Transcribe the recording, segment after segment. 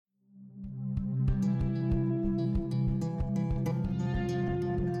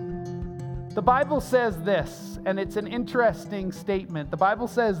The Bible says this, and it's an interesting statement. The Bible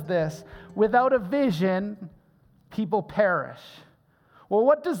says this: without a vision, people perish. Well,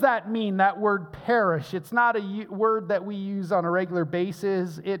 what does that mean, that word perish? It's not a word that we use on a regular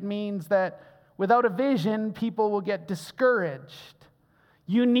basis. It means that without a vision, people will get discouraged.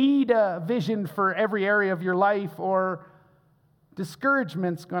 You need a vision for every area of your life, or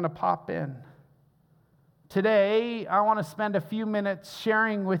discouragement's going to pop in. Today, I want to spend a few minutes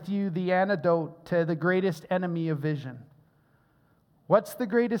sharing with you the antidote to the greatest enemy of vision. What's the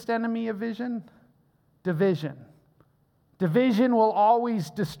greatest enemy of vision? Division. Division will always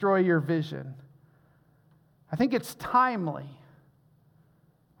destroy your vision. I think it's timely.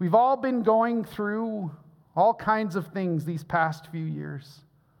 We've all been going through all kinds of things these past few years.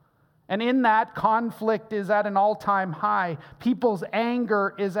 And in that, conflict is at an all-time high. People's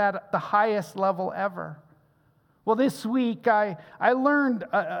anger is at the highest level ever. Well, this week, I learned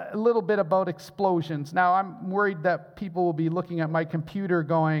a little bit about explosions. Now, I'm worried that people will be looking at my computer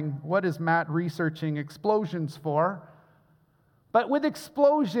going, what is Matt researching explosions for? But with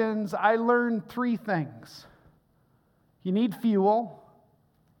explosions, I learned three things. You need fuel,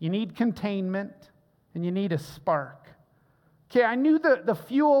 you need containment, and you need a spark. Okay, I knew the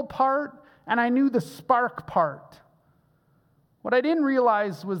fuel part, and I knew the spark part. What I didn't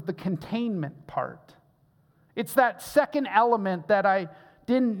realize was the containment part. It's that second element that I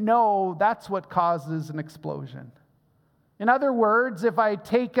didn't know that's what causes an explosion. In other words, if I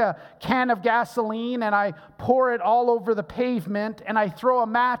take a can of gasoline and I pour it all over the pavement and I throw a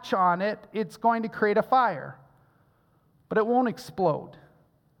match on it, it's going to create a fire. But it won't explode.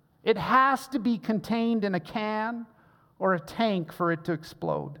 It has to be contained in a can or a tank for it to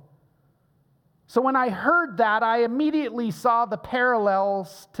explode. So when I heard that, I immediately saw the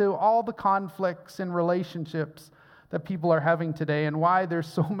parallels to all the conflicts and relationships that people are having today and why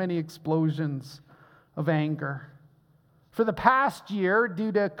there's so many explosions of anger. For the past year,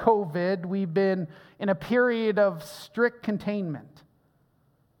 due to COVID, we've been in a period of strict containment.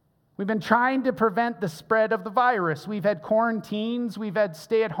 We've been trying to prevent the spread of the virus. We've had quarantines, we've had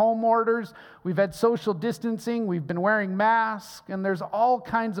stay-at-home orders, we've had social distancing, we've been wearing masks, and there's all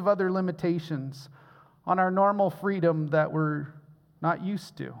kinds of other limitations on our normal freedom that we're not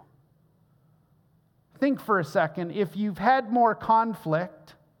used to. Think for a second, if you've had more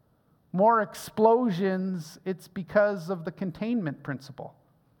conflict, more explosions, it's because of the containment principle.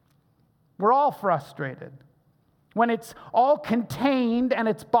 We're all frustrated. When it's all contained and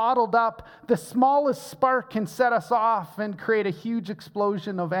it's bottled up, the smallest spark can set us off and create a huge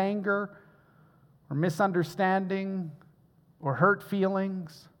explosion of anger or misunderstanding or hurt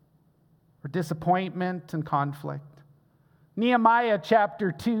feelings or disappointment and conflict. Nehemiah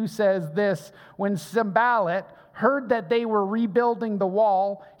chapter 2 says this: when Sanballat heard that they were rebuilding the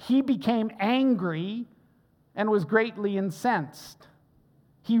wall, he became angry and was greatly incensed.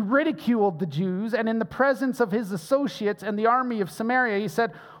 He ridiculed the Jews, and in the presence of his associates and the army of Samaria, he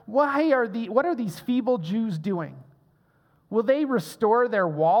said, what are these feeble Jews doing? Will they restore their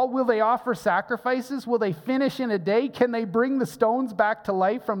wall? Will they offer sacrifices? Will they finish in a day? Can they bring the stones back to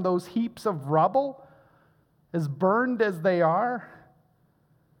life from those heaps of rubble, as burned as they are?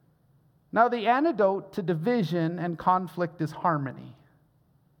 Now, the antidote to division and conflict is harmony.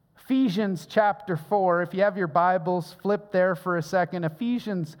 Ephesians chapter 4, if you have your Bibles, flip there for a second.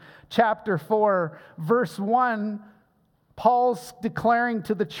 Ephesians chapter 4, verse 1, Paul's declaring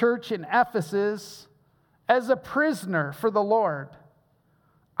to the church in Ephesus, as a prisoner for the Lord,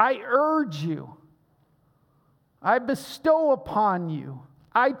 I urge you, I bestow upon you,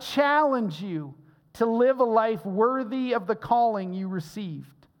 I challenge you to live a life worthy of the calling you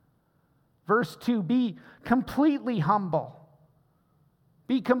received. Verse 2, be completely humble.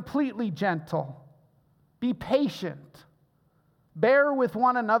 Be completely gentle. Be patient. Bear with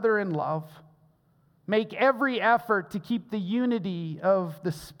one another in love. Make every effort to keep the unity of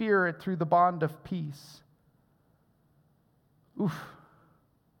the Spirit through the bond of peace. Oof.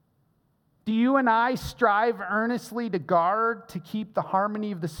 Do you and I strive earnestly to guard, to keep the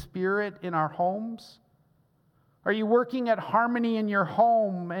harmony of the Spirit in our homes? Are you working at harmony in your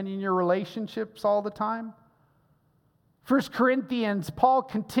home and in your relationships all the time? 1 Corinthians, Paul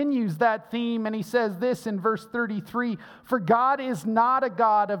continues that theme, and he says this in verse 33, for God is not a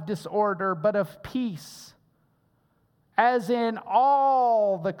God of disorder, but of peace, as in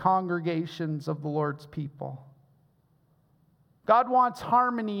all the congregations of the Lord's people. God wants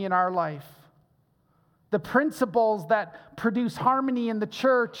harmony in our life. The principles that produce harmony in the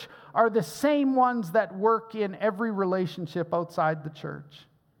church are the same ones that work in every relationship outside the church.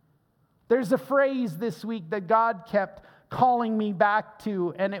 There's a phrase this week that God kept calling me back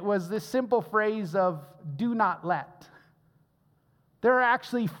to, and it was this simple phrase of do not let. There are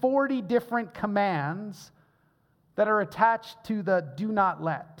actually 40 different commands that are attached to the do not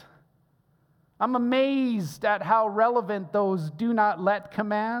let. I'm amazed at how relevant those do not let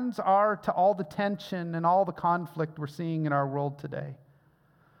commands are to all the tension and all the conflict we're seeing in our world today.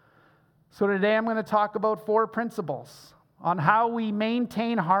 So today I'm going to talk about 4 principles on how we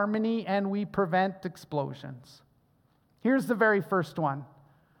maintain harmony and we prevent explosions. Here's the very first one.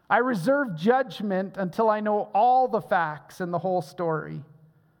 I reserve judgment until I know all the facts and the whole story.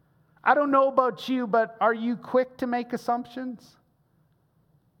 I don't know about you, but are you quick to make assumptions?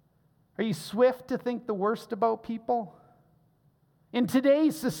 Are you swift to think the worst about people? In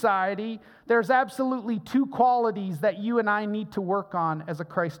today's society, there's absolutely 2 qualities that you and I need to work on as a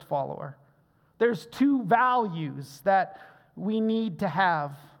Christ follower. There's 2 values that we need to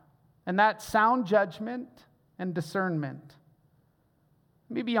have, and that's sound judgment and discernment.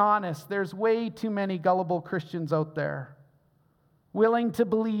 Let me be honest, there's way too many gullible Christians out there, willing to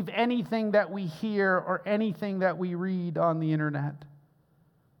believe anything that we hear or anything that we read on the internet.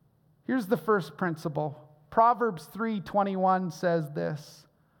 Here's the first principle. Proverbs 3:21 says this,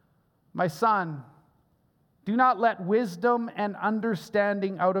 "My son, do not let wisdom and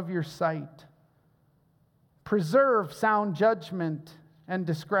understanding out of your sight. Preserve sound judgment and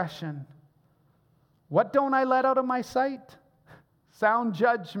discretion." What don't I let out of my sight? Sound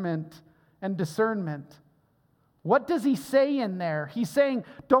judgment and discernment. What does he say in there? He's saying,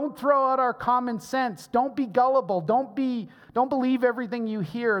 don't throw out our common sense. Don't be gullible. Don't believe everything you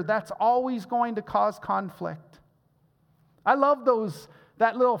hear. That's always going to cause conflict. I love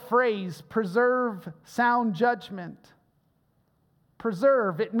that little phrase, preserve sound judgment.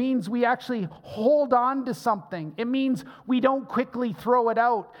 Preserve, it means we actually hold on to something. It means we don't quickly throw it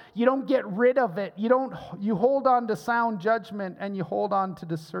out. You don't get rid of it. You hold on to sound judgment and you hold on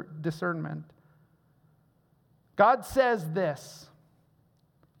to discernment. God says this,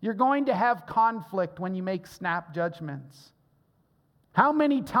 you're going to have conflict when you make snap judgments. How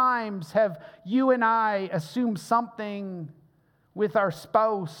many times have you and I assumed something with our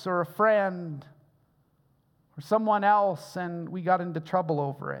spouse or a friend or someone else and we got into trouble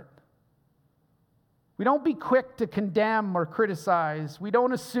over it? We don't be quick to condemn or criticize. We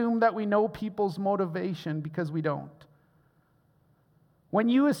don't assume that we know people's motivation because we don't. When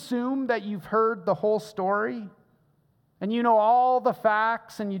you assume that you've heard the whole story and you know all the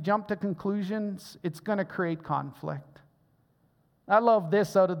facts and you jump to conclusions, it's going to create conflict. I love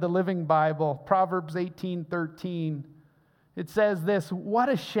this out of the Living Bible, Proverbs 18:13. It says this, "What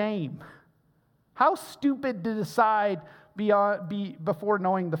a shame. How stupid to decide before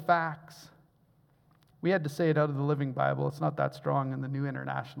knowing the facts." We had to say it out of the Living Bible. It's not that strong in the New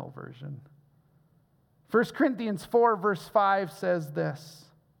International Version. 1 Corinthians 4 verse 5 says this,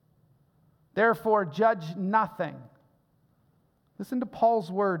 "Therefore judge nothing." Listen to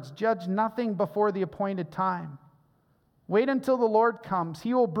Paul's words. "Judge nothing before the appointed time. Wait until the Lord comes.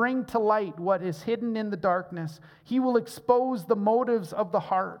 He will bring to light what is hidden in the darkness. He will expose the motives of the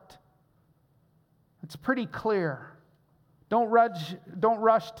heart." It's pretty clear. Don't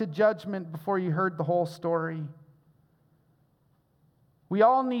rush to judgment before you heard the whole story. We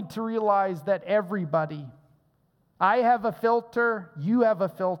all need to realize that everybody, I have a filter, you have a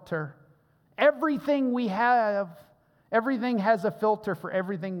filter. Everything has a filter for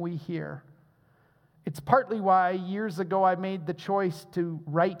everything we hear. It's partly why years ago I made the choice to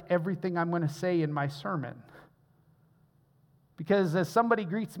write everything I'm going to say in my sermon. Because as somebody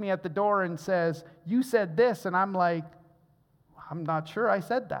greets me at the door and says, "You said this," and I'm like, "I'm not sure I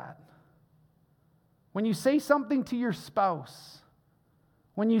said that." When you say something to your spouse,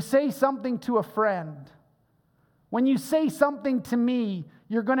 when you say something to a friend, when you say something to me,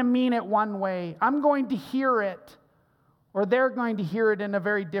 you're going to mean it one way. I'm going to hear it, or they're going to hear it in a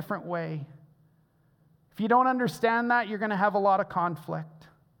very different way. If you don't understand that, you're going to have a lot of conflict.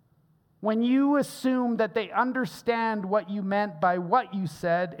 When you assume that they understand what you meant by what you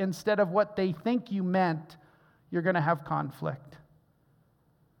said instead of what they think you meant, you're going to have conflict.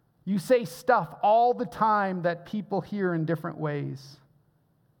 You say stuff all the time that people hear in different ways.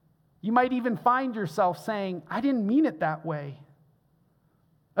 You might even find yourself saying, "I didn't mean it that way."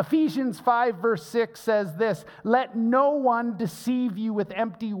 Ephesians 5 verse 6 says this, "Let no one deceive you with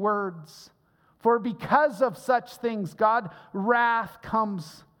empty words, for because of such things, God's wrath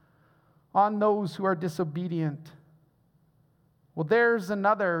comes on those who are disobedient." Well, there's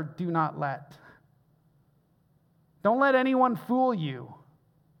another do not let. Don't let anyone fool you.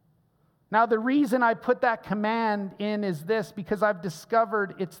 Now, the reason I put that command in is this, because I've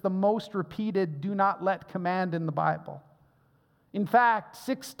discovered it's the most repeated do not let command in the Bible. In fact,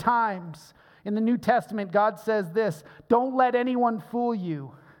 6 times in the New Testament, God says this, don't let anyone fool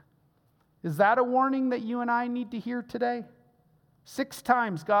you. Is that a warning that you and I need to hear today? 6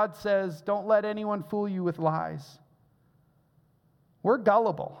 times God says, don't let anyone fool you with lies. We're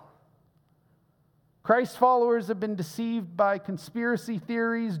gullible. Christ followers have been deceived by conspiracy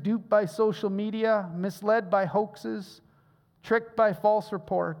theories, duped by social media, misled by hoaxes, tricked by false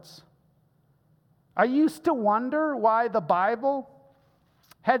reports. I used to wonder why the Bible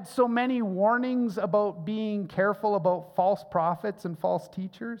had so many warnings about being careful about false prophets and false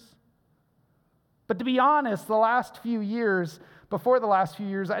teachers. But to be honest, before the last few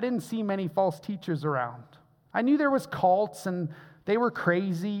years, I didn't see many false teachers around. I knew there was cults and they were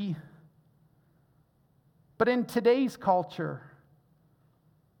crazy. But in today's culture,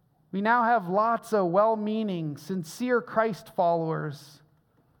 we now have lots of well-meaning, sincere Christ followers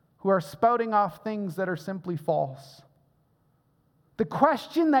who are spouting off things that are simply false. The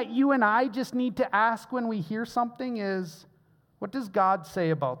question that you and I just need to ask when we hear something is, what does God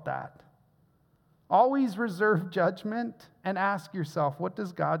say about that? Always reserve judgment and ask yourself, what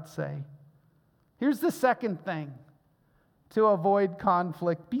does God say? Here's the second thing to avoid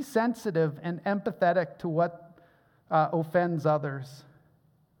conflict. Be sensitive and empathetic to what offends others.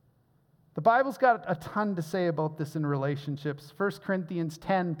 The Bible's got a ton to say about this in relationships. 1 Corinthians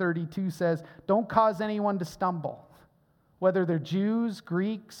 10:32 says, don't cause anyone to stumble, whether they're Jews,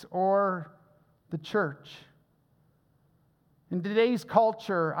 Greeks, or the church. In today's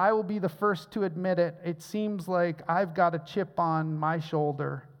culture, I will be the first to admit it, it seems like I've got a chip on my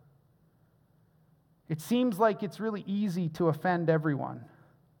shoulder. It seems like it's really easy to offend everyone.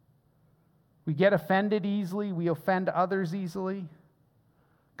 We get offended easily, we offend others easily.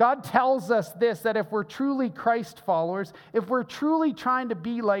 God tells us this, that if we're truly Christ followers, if we're truly trying to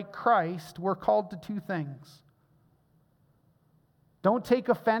be like Christ, we're called to 2 things. Don't take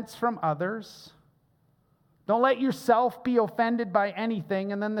offense from others. Don't let yourself be offended by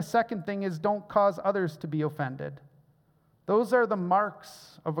anything. And then the second thing is don't cause others to be offended. Those are the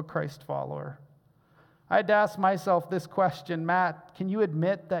marks of a Christ follower. I had to ask myself this question, Matt, can you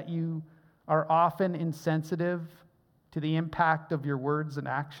admit that you are often insensitive to the impact of your words and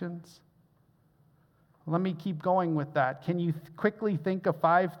actions? Let me keep going with that. Can you quickly think of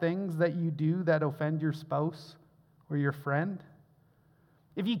 5 things that you do that offend your spouse or your friend?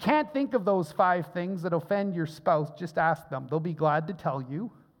 If you can't think of those 5 things that offend your spouse, just ask them. They'll be glad to tell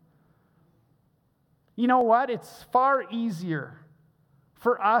you. You know what? It's far easier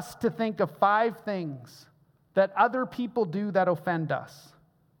for us to think of 5 things that other people do that offend us.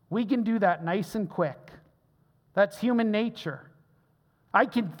 We can do that nice and quick. That's human nature. I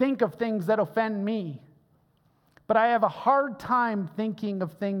can think of things that offend me, but I have a hard time thinking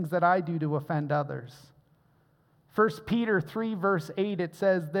of things that I do to offend others. 1 Peter 3, verse 8, it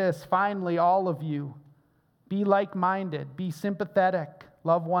says this, finally, all of you, be like-minded, be sympathetic,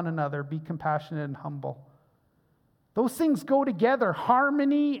 love one another, be compassionate and humble. Those things go together.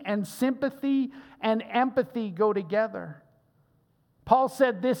 Harmony and sympathy and empathy go together. Paul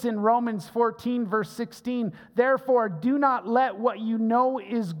said this in Romans 14, verse 16, therefore, do not let what you know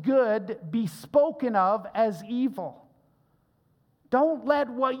is good be spoken of as evil. Don't let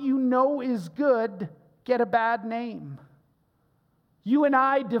what you know is good get a bad name. You and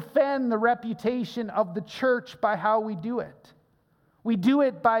I defend the reputation of the church by how we do it. We do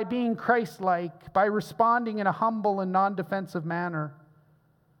it by being Christ-like, by responding in a humble and non-defensive manner.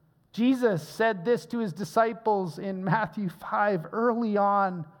 Jesus said this to his disciples in Matthew 5 early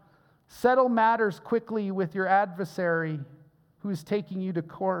on, settle matters quickly with your adversary who is taking you to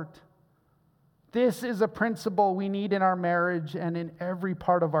court. This is a principle we need in our marriage and in every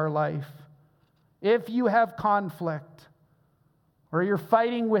part of our life. If you have conflict, or you're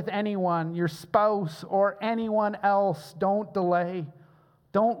fighting with anyone, your spouse or anyone else, don't delay.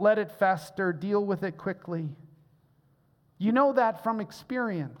 Don't let it fester. Deal with it quickly. You know that from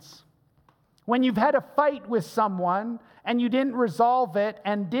experience. When you've had a fight with someone and you didn't resolve it,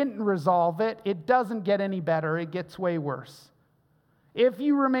 it doesn't get any better. It gets way worse. If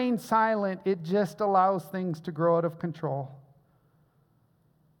you remain silent, it just allows things to grow out of control.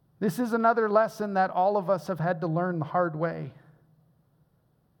 This is another lesson that all of us have had to learn the hard way.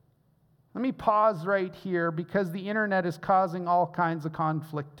 Let me pause right here because the internet is causing all kinds of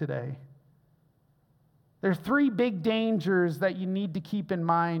conflict today. There are 3 big dangers that you need to keep in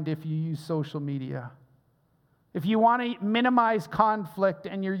mind if you use social media. If you want to minimize conflict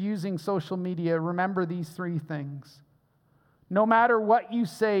and you're using social media, remember these 3 things. No matter what you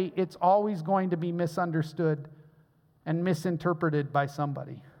say, it's always going to be misunderstood and misinterpreted by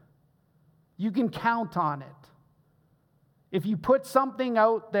somebody. You can count on it. If you put something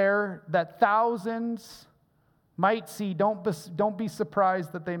out there that thousands might see, don't be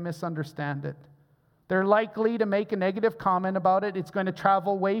surprised that they misunderstand it. They're likely to make a negative comment about it. It's going to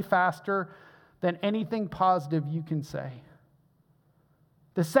travel way faster than anything positive you can say.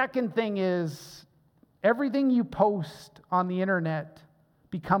 The second thing is, everything you post on the internet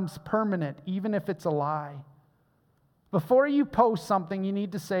becomes permanent, even if it's a lie. Before you post something, you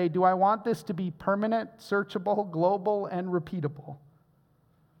need to say, do I want this to be permanent, searchable, global, and repeatable?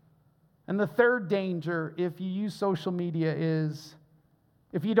 And the third danger, if you use social media, is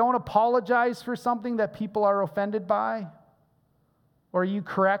if you don't apologize for something that people are offended by, or you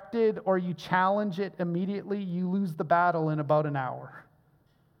correct it, or you challenge it immediately, you lose the battle in about an hour.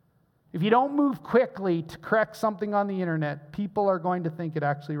 If you don't move quickly to correct something on the internet, people are going to think it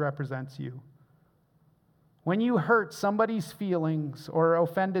actually represents you. When you hurt somebody's feelings or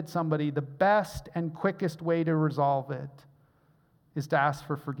offended somebody, the best and quickest way to resolve it is to ask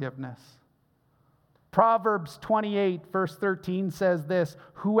for forgiveness. Proverbs 28, verse 13 says this,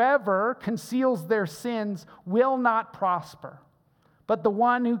 whoever conceals their sins will not prosper, but the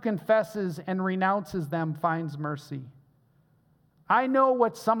one who confesses and renounces them finds mercy. I know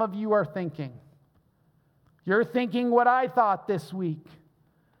what some of you are thinking. You're thinking what I thought this week.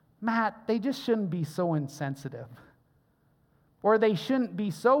 Matt, they just shouldn't be so insensitive. Or they shouldn't be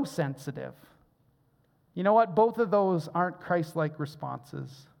so sensitive. You know what? Both of those aren't Christ-like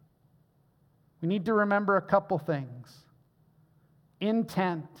responses. We need to remember a couple things.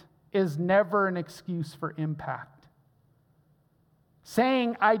 Intent is never an excuse for impact.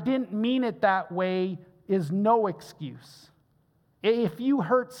 Saying, I didn't mean it that way, is no excuse. If you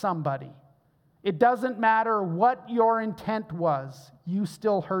hurt somebody, it doesn't matter what your intent was, you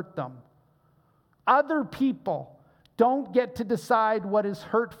still hurt them. Other people don't get to decide what is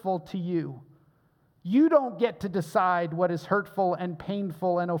hurtful to you. You don't get to decide what is hurtful and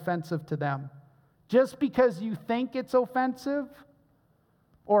painful and offensive to them. Just because you think it's offensive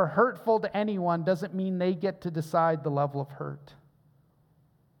or hurtful to anyone doesn't mean they get to decide the level of hurt.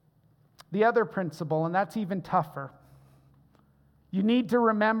 The other principle, and that's even tougher, you need to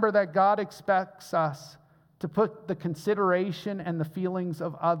remember that God expects us to put the consideration and the feelings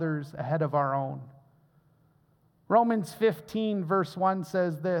of others ahead of our own. Romans 15, verse 1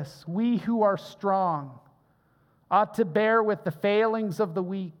 says this, we who are strong ought to bear with the failings of the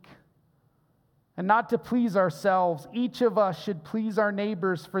weak and not to please ourselves. Each of us should please our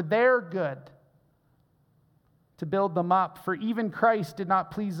neighbors for their good, to build them up. For even Christ did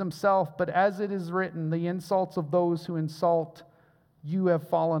not please himself, but as it is written, the insults of those who insult you have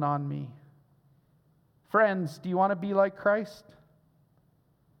fallen on me. Friends, do you want to be like Christ?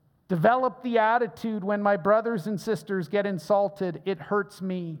 Develop the attitude when my brothers and sisters get insulted, it hurts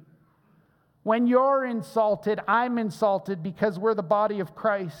me. When you're insulted, I'm insulted because we're the body of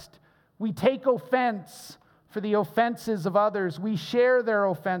Christ. We take offense for the offenses of others. We share their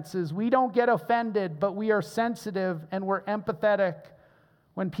offenses. We don't get offended, but we are sensitive and we're empathetic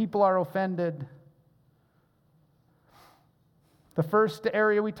when people are offended. The first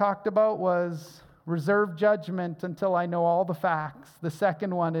area we talked about was reserve judgment until I know all the facts. The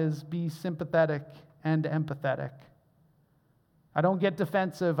second one is be sympathetic and empathetic. I don't get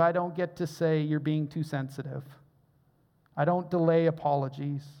defensive. I don't get to say you're being too sensitive. I don't delay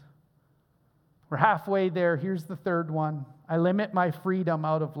apologies. We're halfway there. Here's the third one. I limit my freedom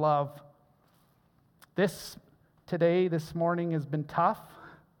out of love. This morning has been tough.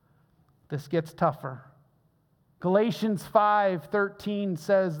 This gets tougher. Galatians 5:13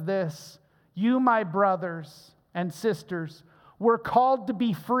 says this, you, my brothers and sisters, were called to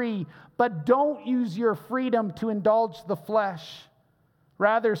be free, but don't use your freedom to indulge the flesh.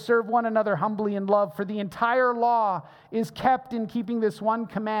 Rather, serve one another humbly in love, for the entire law is kept in keeping this one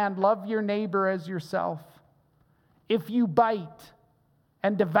command, love your neighbor as yourself. If you bite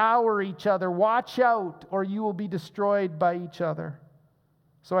and devour each other, watch out, or you will be destroyed by each other.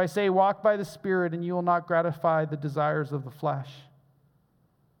 So I say, walk by the Spirit, and you will not gratify the desires of the flesh.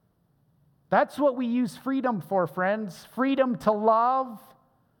 That's what we use freedom for, friends. Freedom to love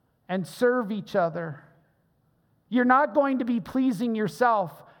and serve each other. You're not going to be pleasing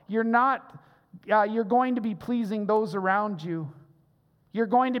yourself. You're going to be pleasing those around you. You're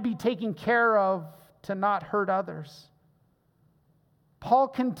going to be taken care of to not hurt others. Paul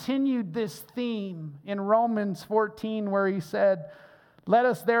continued this theme in Romans 14 where he said, let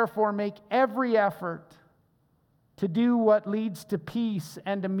us therefore make every effort to do what leads to peace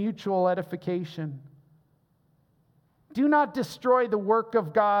and to mutual edification. Do not destroy the work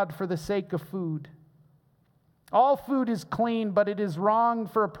of God for the sake of food. All food is clean, but it is wrong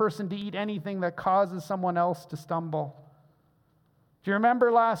for a person to eat anything that causes someone else to stumble. Do you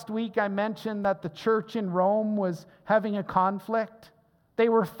remember last week I mentioned that the church in Rome was having a conflict? They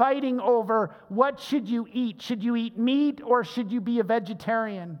were fighting over what should you eat? Should you eat meat or should you be a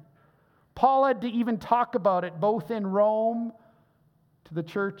vegetarian? Paul had to even talk about it both in Rome, to the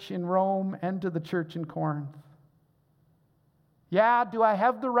church in Rome, and to the church in Corinth. Yeah, do I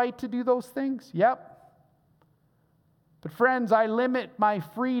have the right to do those things? Yep. But friends, I limit my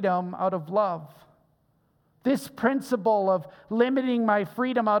freedom out of love. This principle of limiting my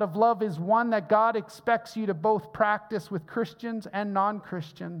freedom out of love is one that God expects you to both practice with Christians and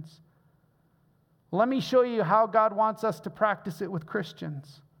non-Christians. Let me show you how God wants us to practice it with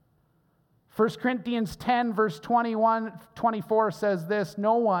Christians. 1 Corinthians 10, verse 24 says this,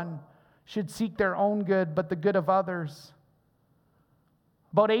 "No one should seek their own good, but the good of others."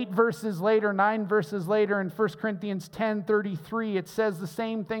 About 9 verses later in 1 Corinthians 10:33, it says the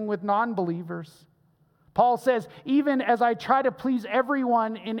same thing with non-believers. Paul says, "Even as I try to please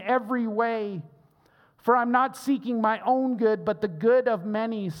everyone in every way, for I'm not seeking my own good, but the good of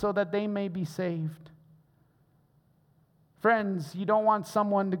many so that they may be saved." Friends, you don't want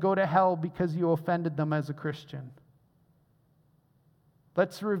someone to go to hell because you offended them as a Christian.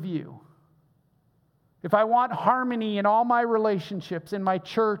 Let's review. If I want harmony in all my relationships, in my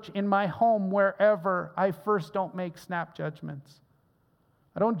church, in my home, wherever, I first don't make snap judgments.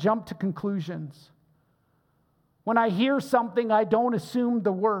 I don't jump to conclusions. When I hear something, I don't assume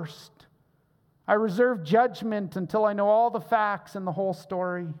the worst. I reserve judgment until I know all the facts and the whole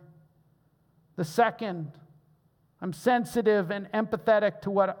story. The second, I'm sensitive and empathetic to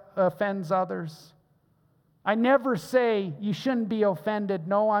what offends others. I never say, "You shouldn't be offended."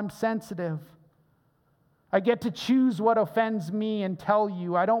 No, I'm sensitive. I get to choose what offends me and tell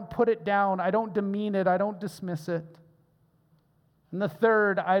you. I don't put it down. I don't demean it. I don't dismiss it. And the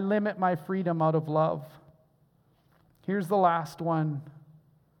third, I limit my freedom out of love. Here's the last one.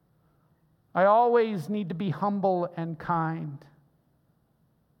 I always need to be humble and kind.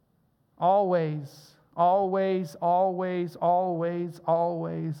 Always, always, always, always,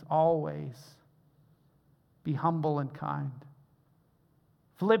 always, always be humble and kind.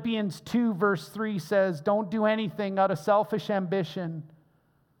 Philippians 2 verse 3 says, "Don't do anything out of selfish ambition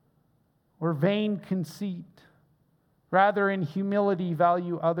or vain conceit. Rather, in humility,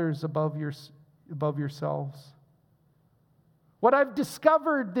 value others above yourselves." What I've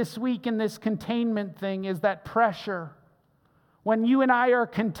discovered this week in this containment thing is that pressure, when you and I are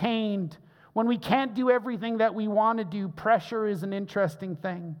contained, when we can't do everything that we want to do, pressure is an interesting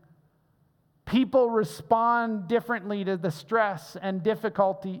thing. People respond differently to the stress and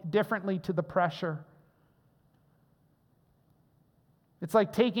difficulty, differently to the pressure. It's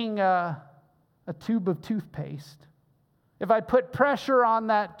like taking a tube of toothpaste. If I put pressure on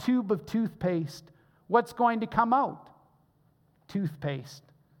that tube of toothpaste, what's going to come out? Toothpaste.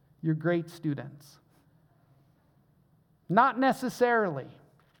 You're great students. Not necessarily.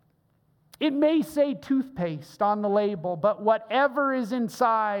 It may say toothpaste on the label, but whatever is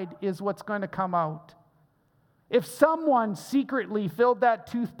inside is what's going to come out. If someone secretly filled that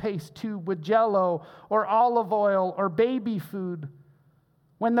toothpaste tube with Jell-O or olive oil or baby food,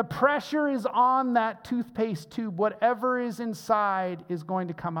 when the pressure is on that toothpaste tube, whatever is inside is going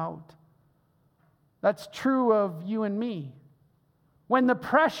to come out. That's true of you and me. When the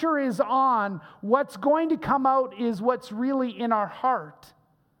pressure is on, what's going to come out is what's really in our heart.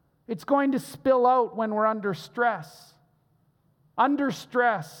 It's going to spill out when we're under stress. Under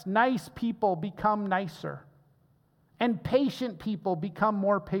stress, nice people become nicer, and patient people become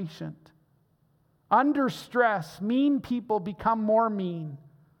more patient. Under stress, mean people become more mean.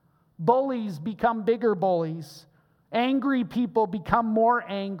 Bullies become bigger bullies. Angry people become more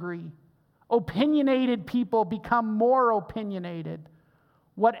angry. Opinionated people become more opinionated.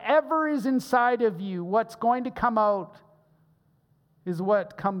 Whatever is inside of you, what's going to come out is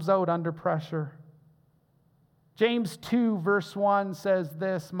what comes out under pressure. James 2 verse 1 says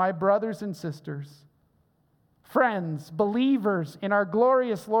this, "My brothers and sisters, friends, believers in our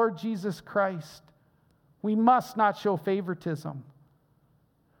glorious Lord Jesus Christ, we must not show favoritism."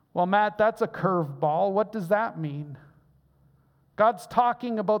 Well, Matt, that's a curveball. What does that mean? God's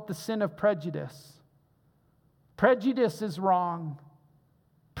talking about the sin of prejudice. Prejudice is wrong.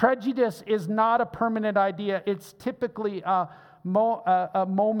 Prejudice is not a permanent idea. It's typically a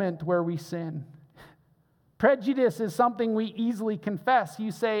moment where we sin. Prejudice is something we easily confess. You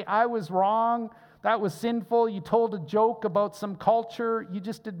say, "I was wrong, that was sinful." You told a joke about some culture, you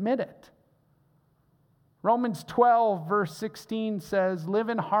just admit it. Romans 12 verse 16 says, "Live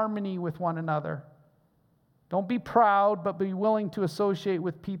in harmony with one another. Don't be proud, but be willing to associate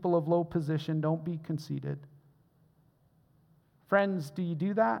with people of low position. Don't be conceited." Friends, do you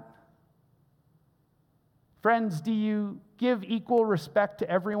do that? Friends, do you give equal respect to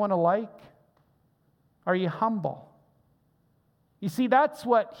everyone alike? Are you humble? You see, that's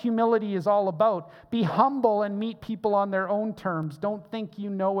what humility is all about. Be humble and meet people on their own terms. Don't think you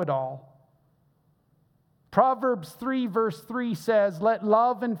know it all. Proverbs 3 verse 3 says, "Let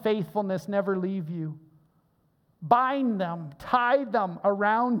love and faithfulness never leave you. Bind them, tie them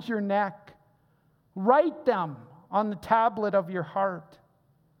around your neck. Write them on the tablet of your heart."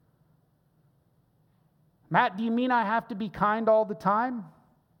 Matt, do you mean I have to be kind all the time?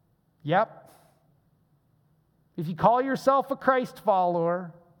 Yep. If you call yourself a Christ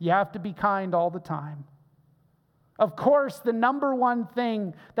follower, you have to be kind all the time. Of course, the number one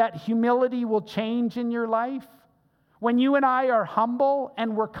thing that humility will change in your life, when you and I are humble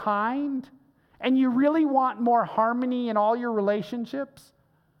and we're kind, and you really want more harmony in all your relationships,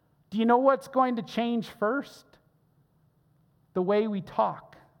 do you know what's going to change first? The way we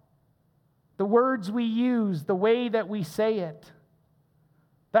talk. The words we use, the way that we say it.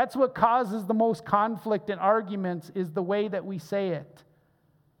 That's what causes the most conflict and arguments, is the way that we say it,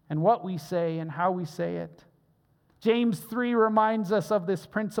 and what we say and how we say it. James 3 reminds us of this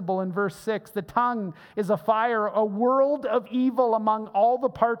principle in verse 6. The tongue is a fire, a world of evil among all the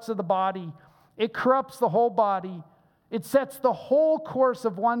parts of the body. It corrupts the whole body. It sets the whole course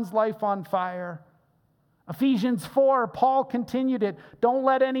of one's life on fire. Ephesians 4, Paul continued it. Don't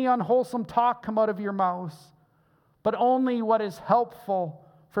let any unwholesome talk come out of your mouths, but only what is helpful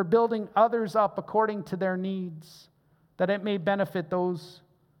for building others up according to their needs, that it may benefit those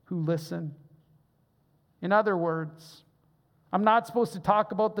who listen. In other words, I'm not supposed to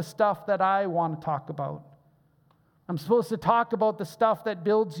talk about the stuff that I want to talk about. I'm supposed to talk about the stuff that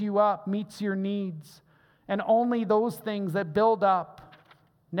builds you up, meets your needs, and only those things that build up,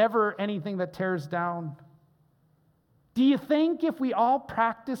 never anything that tears down. Do you think if we all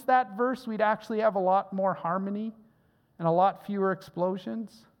practice that verse, we'd actually have a lot more harmony and a lot fewer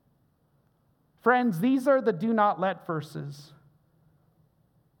explosions? Friends, these are the do not let verses.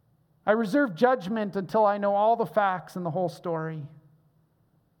 I reserve judgment until I know all the facts and the whole story.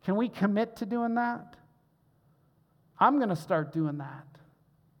 Can we commit to doing that? I'm going to start doing that.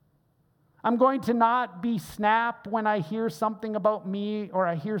 I'm going to not be snap when I hear something about me, or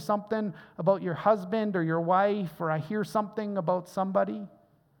I hear something about your husband or your wife, or I hear something about somebody.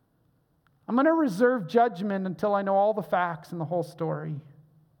 I'm going to reserve judgment until I know all the facts and the whole story.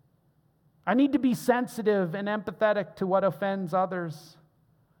 I need to be sensitive and empathetic to what offends others.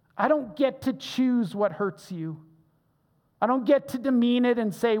 I don't get to choose what hurts you. I don't get to demean it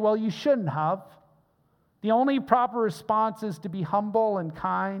and say, well, you shouldn't have. The only proper response is to be humble and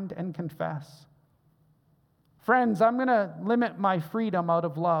kind and confess. Friends, I'm going to limit my freedom out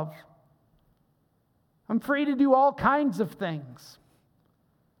of love. I'm free to do all kinds of things.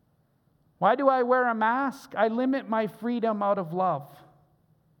 Why do I wear a mask? I limit my freedom out of love.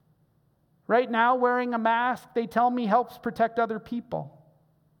 Right now, wearing a mask, they tell me, helps protect other people.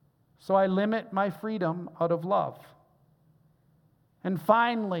 So I limit my freedom out of love. And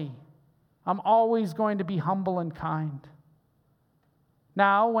finally, I'm always going to be humble and kind.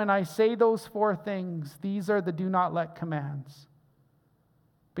 Now, when I say those four things, these are the do not let commands.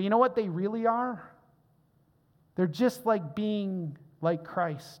 But you know what they really are? They're just like being like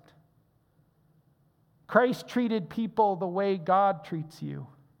Christ. Christ treated people the way God treats you.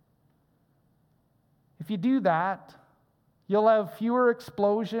 If you do that, you'll have fewer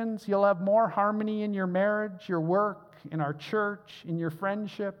explosions. You'll have more harmony in your marriage, your work, in our church, in your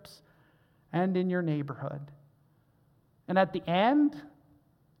friendships, and in your neighborhood. And at the end,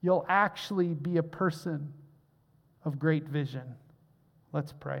 you'll actually be a person of great vision.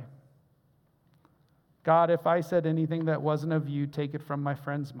 Let's pray. God, if I said anything that wasn't of you, take it from my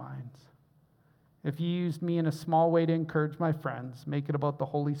friends' minds. If you used me in a small way to encourage my friends, make it about the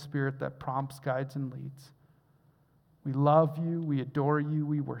Holy Spirit that prompts, guides, and leads. We love you, we adore you,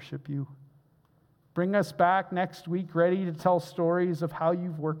 we worship you. Bring us back next week ready to tell stories of how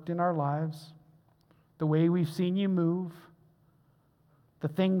you've worked in our lives, the way we've seen you move, the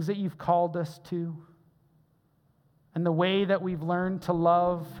things that you've called us to, and the way that we've learned to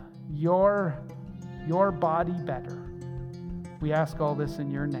love your body better. We ask all this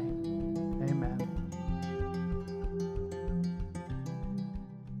in your name. Amen.